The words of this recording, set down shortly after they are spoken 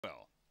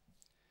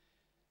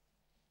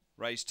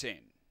Race 10.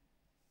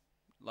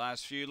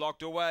 Last few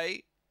locked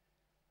away.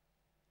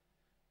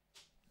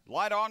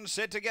 Light on,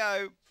 set to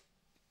go.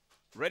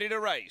 Ready to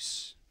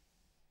race.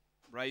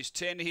 Race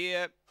 10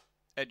 here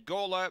at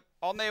Gawler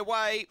on their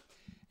way.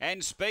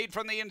 And speed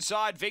from the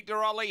inside.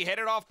 Victor Ollie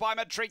headed off by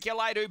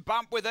Matriculate, who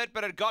bumped with it,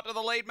 but it got to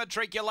the lead.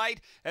 Matriculate.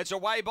 It's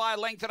away by a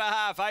length and a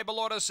half.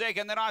 Abelor to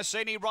second. Then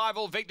Iceni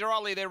rival Victor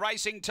Ollie. They're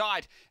racing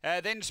tight.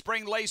 Then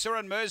Spring Lisa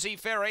and Mersey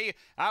Ferry.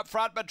 Up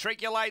front,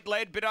 Matriculate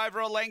led, bit over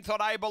a length on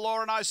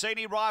Abelor and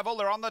Iceni rival.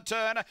 They're on the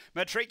turn.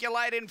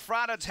 Matriculate in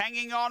front. It's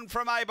hanging on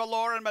from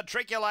Abelor, and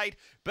Matriculate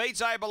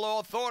beats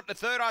Abelor.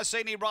 Third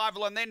Iceni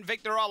rival, and then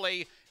Victor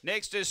Ollie.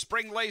 Next is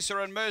Spring Lisa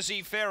and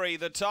Mersey Ferry.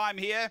 The time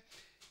here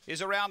is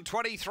around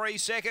 23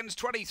 seconds,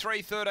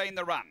 23:13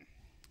 the run.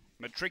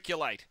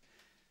 Matriculate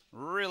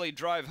really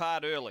drove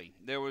hard early.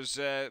 There was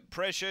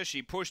pressure.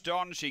 She pushed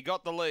on. She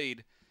got the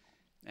lead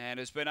and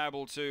has been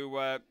able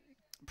to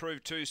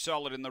prove too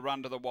solid in the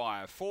run to the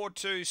wire.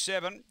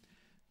 4.27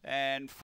 and